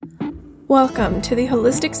Welcome to the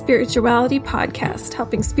Holistic Spirituality Podcast,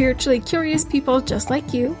 helping spiritually curious people just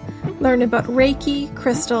like you learn about Reiki,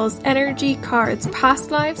 crystals, energy, cards, past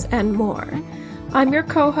lives, and more. I'm your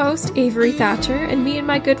co-host, Avery Thatcher, and me and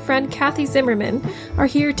my good friend Kathy Zimmerman are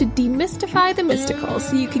here to demystify the mystical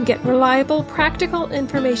so you can get reliable, practical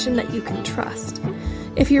information that you can trust.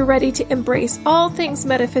 If you're ready to embrace all things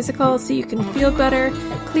metaphysical so you can feel better,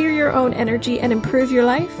 clear your own energy, and improve your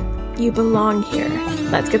life, you belong here.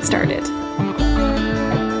 Let's get started.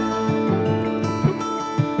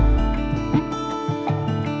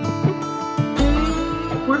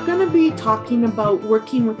 We're going to be talking about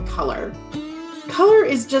working with color. Color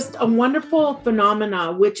is just a wonderful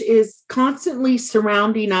phenomena which is constantly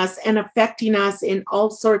surrounding us and affecting us in all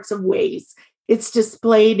sorts of ways. It's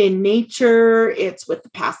displayed in nature, it's with the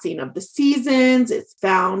passing of the seasons, it's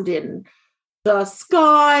found in the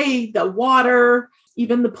sky, the water,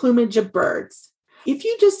 even the plumage of birds. If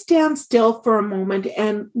you just stand still for a moment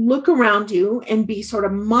and look around you and be sort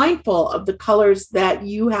of mindful of the colors that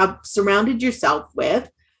you have surrounded yourself with,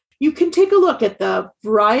 you can take a look at the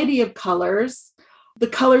variety of colors, the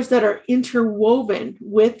colors that are interwoven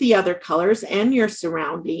with the other colors and your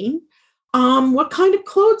surrounding. What kind of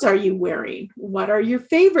clothes are you wearing? What are your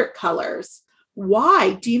favorite colors?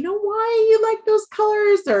 Why? Do you know why you like those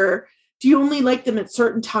colors? Or do you only like them at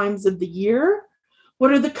certain times of the year?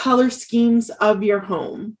 What are the color schemes of your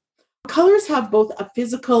home? Colors have both a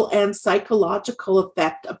physical and psychological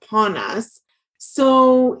effect upon us.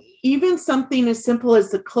 So even something as simple as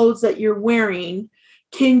the clothes that you're wearing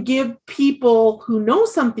can give people who know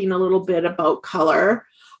something a little bit about color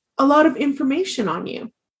a lot of information on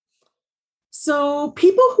you. So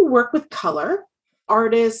people who work with color,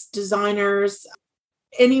 artists, designers,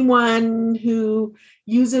 anyone who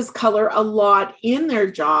uses color a lot in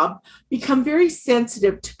their job become very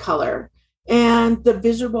sensitive to color and the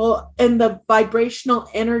visual and the vibrational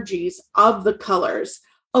energies of the colors,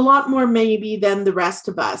 a lot more maybe than the rest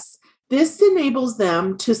of us. This enables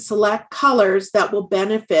them to select colors that will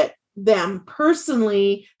benefit them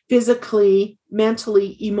personally, physically,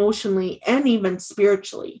 mentally, emotionally, and even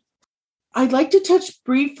spiritually. I'd like to touch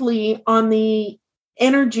briefly on the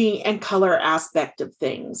energy and color aspect of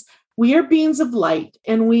things. We are beings of light,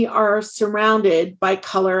 and we are surrounded by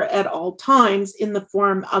color at all times in the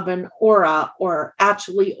form of an aura, or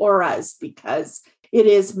actually auras, because it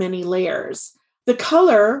is many layers. The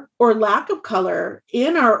color or lack of color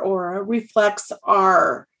in our aura reflects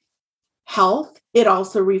our health. It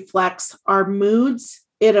also reflects our moods.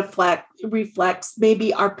 It reflects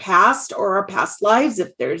maybe our past or our past lives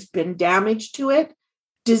if there's been damage to it.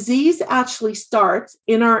 Disease actually starts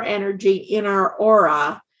in our energy, in our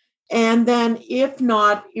aura, and then if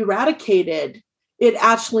not eradicated, it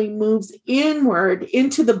actually moves inward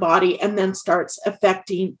into the body and then starts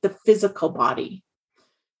affecting the physical body.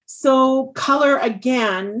 So color,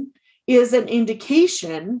 again, is an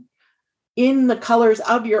indication in the colors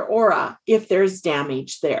of your aura if there's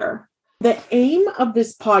damage there. The aim of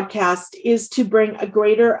this podcast is to bring a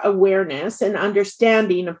greater awareness and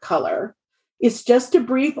understanding of color. It's just a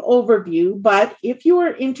brief overview, but if you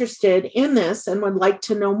are interested in this and would like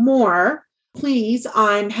to know more, please,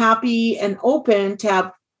 I'm happy and open to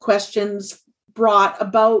have questions brought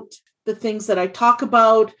about the things that I talk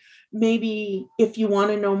about. Maybe if you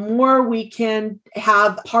want to know more, we can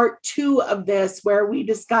have part 2 of this where we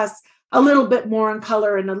discuss a little bit more on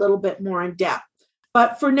color and a little bit more in depth.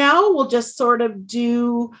 But for now, we'll just sort of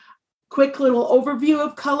do a quick little overview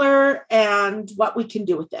of color and what we can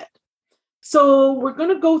do with it. So we're going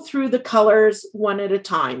to go through the colors one at a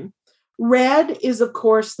time. Red is, of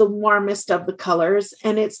course, the warmest of the colors,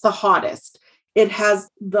 and it's the hottest. It has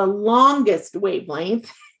the longest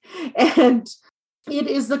wavelength, and it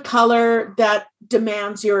is the color that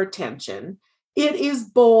demands your attention. It is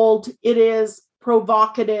bold. It is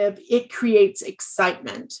provocative. It creates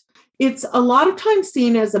excitement. It's a lot of times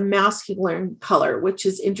seen as a masculine color, which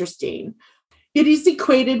is interesting. It is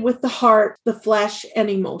equated with the heart, the flesh, and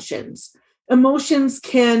emotions. Emotions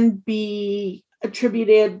can be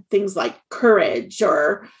attributed things like courage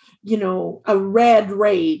or, a red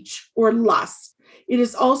rage or lust. It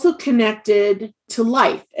is also connected to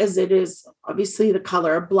life, as it is obviously the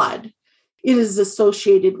color of blood. It is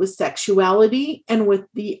associated with sexuality and with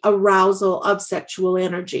the arousal of sexual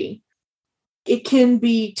energy. It can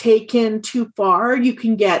be taken too far. You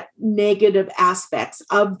can get negative aspects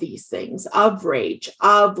of these things, of rage,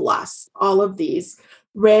 of lust, all of these.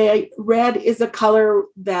 Red is a color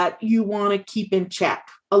that you want to keep in check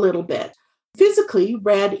a little bit. Physically,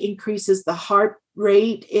 red increases the heart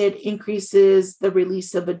rate. It increases the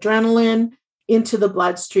release of adrenaline. into the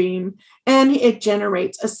bloodstream, and it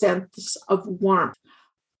generates a sense of warmth.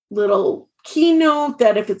 Little keynote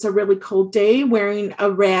that if it's a really cold day, wearing a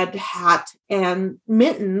red hat and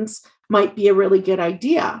mittens might be a really good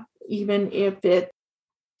idea. Even if it's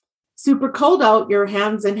super cold out, your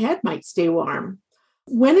hands and head might stay warm.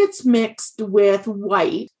 When it's mixed with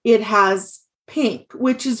white, it has pink,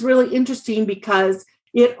 which is really interesting because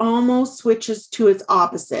it almost switches to its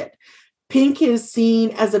opposite. Pink is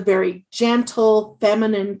seen as a very gentle,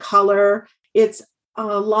 feminine color. It's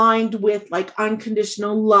aligned with like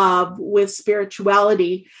unconditional love, with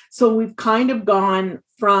spirituality. So we've kind of gone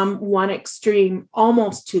from one extreme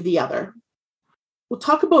almost to the other. We'll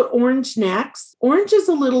talk about orange next. Orange is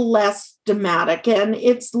a little less dramatic and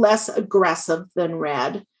it's less aggressive than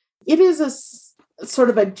red. It is a sort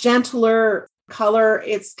of a gentler color.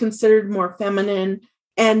 It's considered more feminine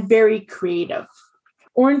and very creative.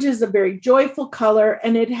 Orange is a very joyful color,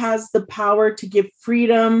 and it has the power to give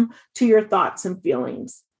freedom to your thoughts and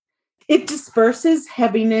feelings. It disperses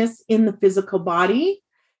heaviness in the physical body,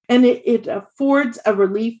 and it affords a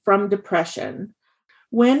relief from depression.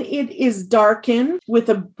 When it is darkened with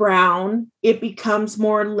a brown, it becomes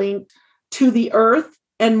more linked to the earth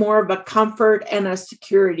and more of a comfort and a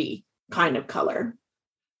security kind of color.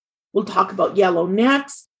 We'll talk about yellow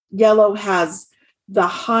next. Yellow has the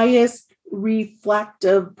highest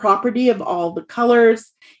reflective property of all the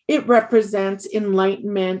colors. It represents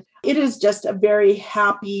enlightenment. It is just a very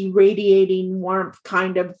happy, radiating warmth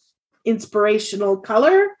kind of inspirational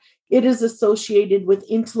color. It is associated with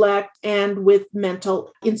intellect and with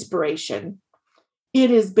mental inspiration. It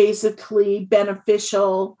is basically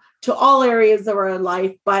beneficial to all areas of our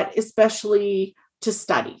life, but especially to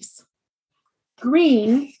studies.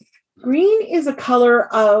 Green is a color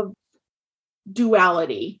of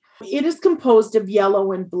duality. It is composed of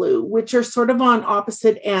yellow and blue, which are sort of on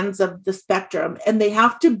opposite ends of the spectrum, and they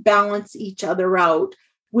have to balance each other out,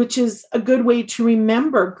 which is a good way to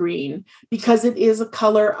remember green because it is a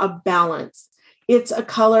color of balance. It's a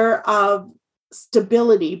color of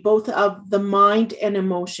stability, both of the mind and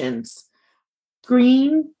emotions.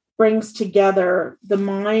 Green brings together the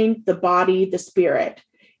mind, the body, the spirit.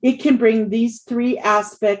 It can bring these three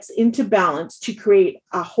aspects into balance to create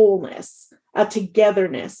a wholeness, a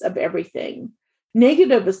togetherness of everything.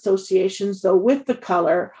 Negative associations, though, with the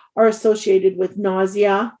color are associated with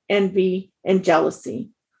nausea, envy, and jealousy,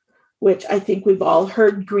 which I think we've all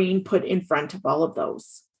heard green put in front of all of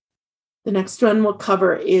those. The next one we'll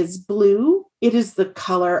cover is blue. It is the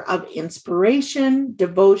color of inspiration,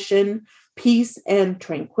 devotion, peace, and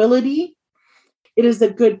tranquility. It is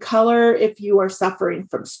a good color if you are suffering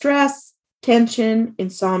from stress, tension,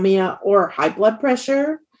 insomnia, or high blood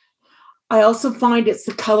pressure. I also find it's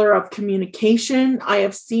the color of communication. I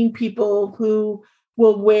have seen people who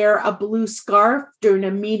will wear a blue scarf during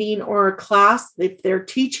a meeting or a class if they're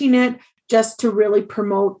teaching it, just to really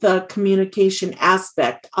promote the communication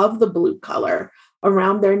aspect of the blue color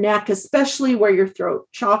around their neck, especially where your throat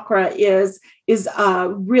chakra is a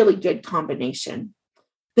really good combination.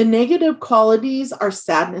 The negative qualities are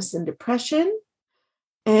sadness and depression.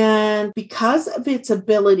 And because of its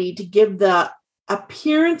ability to give the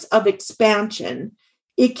appearance of expansion,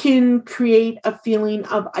 it can create a feeling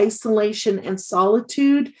of isolation and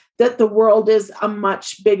solitude, that the world is a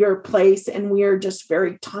much bigger place and we are just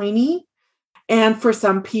very tiny. And for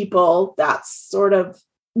some people, that's sort of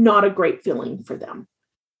not a great feeling for them.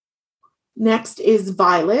 Next is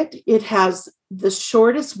violet. It has the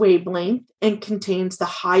shortest wavelength and contains the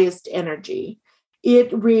highest energy. It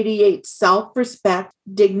radiates self-respect,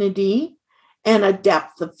 dignity, and a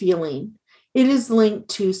depth of feeling. It is linked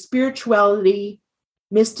to spirituality,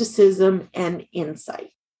 mysticism, and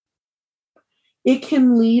insight. It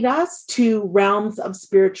can lead us to realms of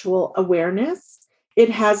spiritual awareness. It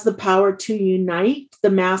has the power to unite the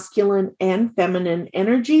masculine and feminine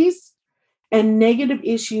energies. And negative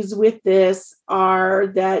issues with this are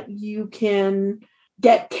that you can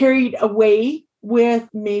get carried away with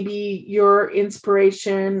maybe your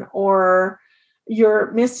inspiration or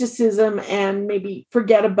your mysticism and maybe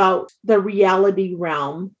forget about the reality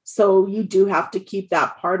realm. So you do have to keep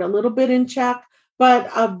that part a little bit in check, but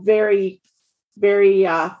a very, very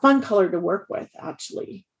fun color to work with,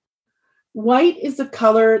 actually. White is a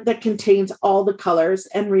color that contains all the colors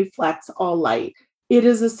and reflects all light. It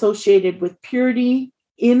is associated with purity,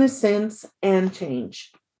 innocence, and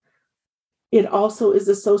change. It also is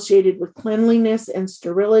associated with cleanliness and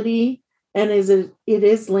sterility, and it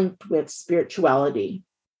is linked with spirituality.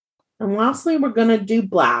 And lastly, we're going to do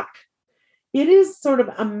black. It is sort of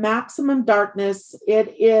a maximum darkness.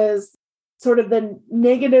 It is sort of the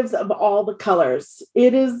negatives of all the colors.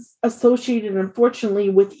 It is associated, unfortunately,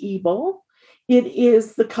 with evil. It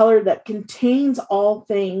is the color that contains all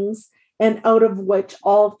things and out of which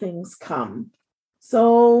all things come.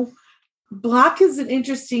 So black is an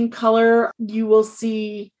interesting color. You will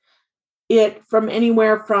see it from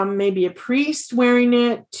anywhere from maybe a priest wearing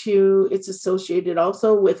it to it's associated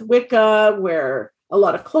also with Wicca, where a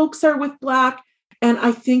lot of cloaks are with black. And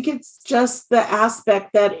I think it's just the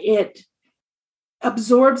aspect that it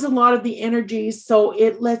absorbs a lot of the energies. So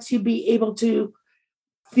it lets you be able to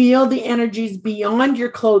feel the energies beyond your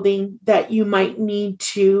clothing that you might need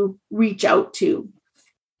to reach out to.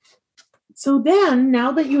 So then,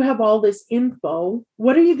 now that you have all this info,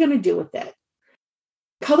 what are you going to do with it?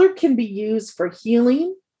 Color can be used for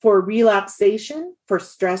healing, for relaxation, for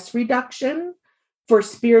stress reduction, for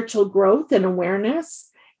spiritual growth and awareness,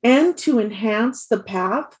 and to enhance the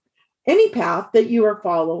path, any path that you are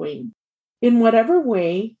following. In whatever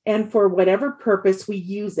way and for whatever purpose we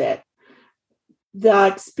use it, the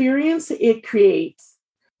experience it creates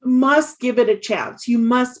must give it a chance. You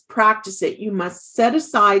must practice it. You must set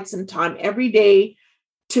aside some time every day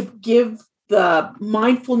to give the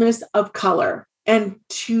mindfulness of color and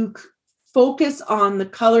to focus on the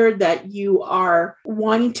color that you are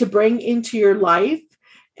wanting to bring into your life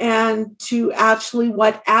and to actually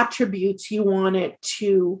what attributes you want it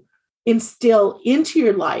to instill into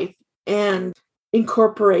your life and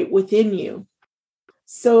incorporate within you.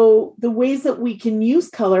 So the ways that we can use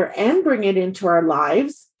color and bring it into our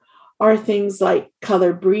lives are things like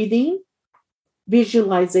color breathing,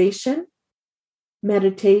 visualization,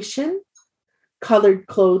 meditation, colored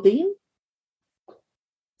clothing,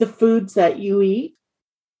 the foods that you eat,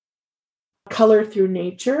 color through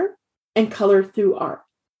nature, and color through art.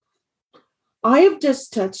 I have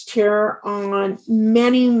just touched here on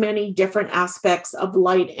many, many different aspects of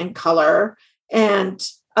light and color and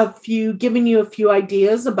giving you a few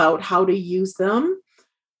ideas about how to use them.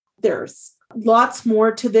 There's lots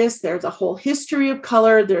more to this. There's a whole history of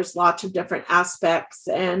color. There's lots of different aspects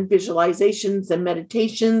and visualizations and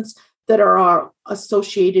meditations that are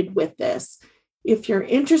associated with this. If you're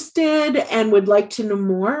interested and would like to know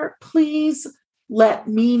more, please let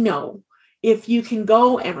me know. If you can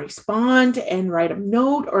go and respond and write a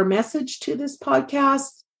note or message to this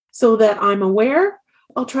podcast so that I'm aware,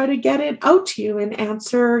 I'll try to get it out to you and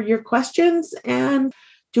answer your questions and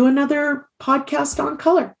do another podcast on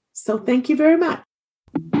color. So thank you very much.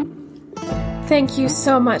 Thank you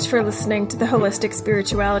so much for listening to the Holistic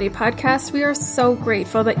Spirituality Podcast. We are so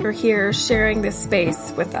grateful that you're here sharing this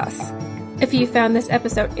space with us. If you found this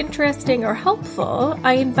episode interesting or helpful,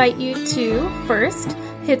 I invite you to first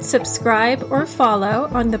hit subscribe or follow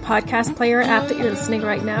on the podcast player app that you're listening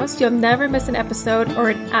right now so you'll never miss an episode or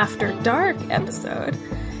an After Dark episode.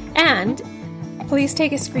 And please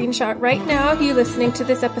take a screenshot right now of you listening to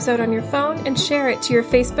this episode on your phone and share it to your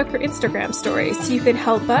Facebook or Instagram stories so you can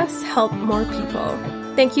help us help more people.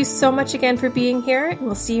 Thank you so much again for being here, and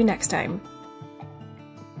we'll see you next time.